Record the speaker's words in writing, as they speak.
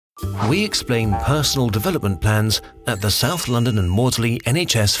we explain personal development plans at the South London and Maudsley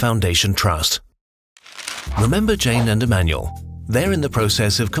NHS Foundation Trust. Remember Jane and Emmanuel? They're in the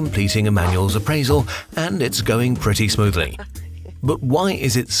process of completing Emmanuel's appraisal and it's going pretty smoothly. But why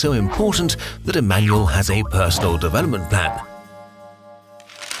is it so important that Emmanuel has a personal development plan?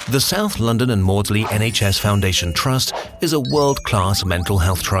 The South London and Maudsley NHS Foundation Trust is a world-class mental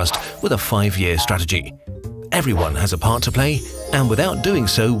health trust with a 5-year strategy. Everyone has a part to play, and without doing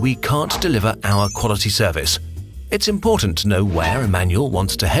so, we can't deliver our quality service. It's important to know where Emmanuel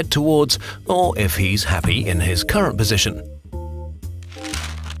wants to head towards, or if he's happy in his current position.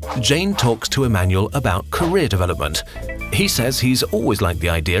 Jane talks to Emmanuel about career development. He says he's always liked the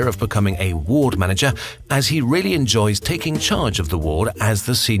idea of becoming a ward manager, as he really enjoys taking charge of the ward as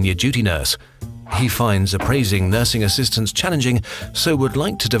the senior duty nurse. He finds appraising nursing assistants challenging, so would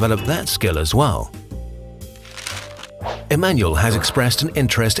like to develop that skill as well. Emmanuel has expressed an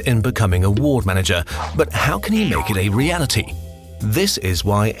interest in becoming a ward manager, but how can he make it a reality? This is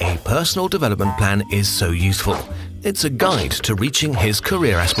why a personal development plan is so useful. It's a guide to reaching his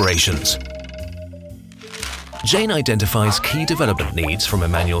career aspirations. Jane identifies key development needs from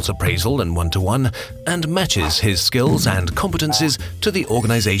Emmanuel's appraisal and one-to-one and matches his skills and competencies to the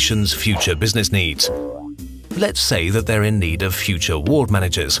organization's future business needs. Let's say that they're in need of future ward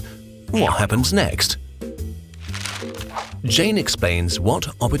managers. What happens next? Jane explains what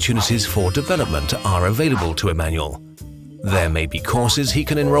opportunities for development are available to Emmanuel. There may be courses he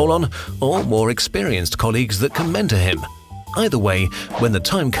can enroll on, or more experienced colleagues that can mentor him. Either way, when the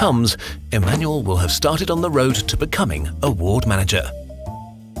time comes, Emmanuel will have started on the road to becoming a ward manager.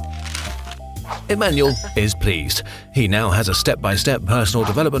 Emmanuel is pleased. He now has a step-by-step personal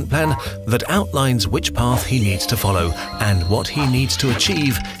development plan that outlines which path he needs to follow and what he needs to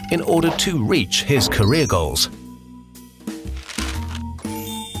achieve in order to reach his career goals.